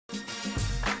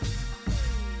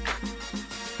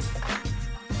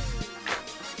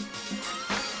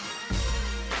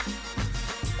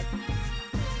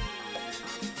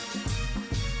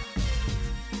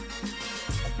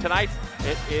tonight,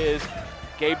 it is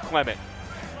Gabe Clement,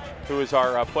 who is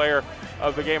our player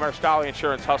of the game, our Stolly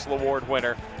Insurance Hustle Award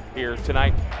winner here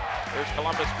tonight. There's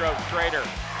Columbus Grove Strader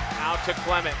out to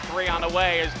Clement. 3 on the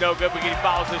way is no good, but he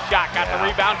follows the shot. Got the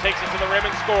rebound, takes it to the rim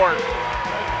and scores.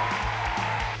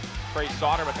 Trey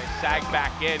Sauter, but they sag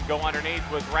back in, go underneath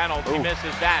with Reynolds. He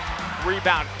misses that.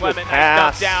 Rebound, Clement, nice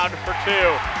dump down for 2.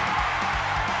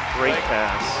 Great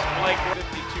pass. Blake,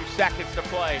 52 seconds to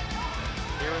play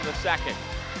here in the second.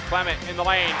 Clement in the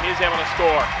lane, he's able to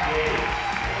score.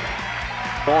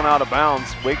 Going out of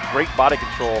bounds, great body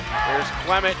control. There's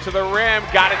Clement to the rim,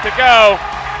 got it to go.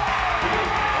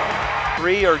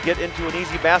 3 or get into an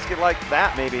easy basket like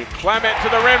that maybe. Clement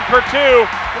to the rim for 2.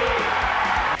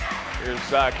 Here's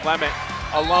Clement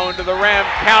alone to the rim,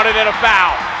 counted and a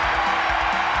foul.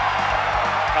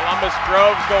 Columbus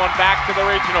Grove's going back to the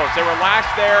regionals. They were last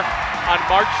there on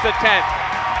March the 10th.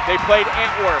 They played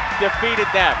Antwerp, defeated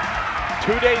them.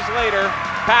 2 days later,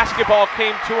 basketball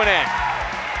came to an end.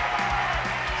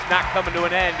 It's not coming to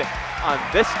an end on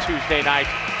this Tuesday night.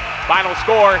 Final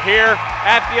score here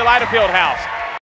at the Elida Fieldhouse.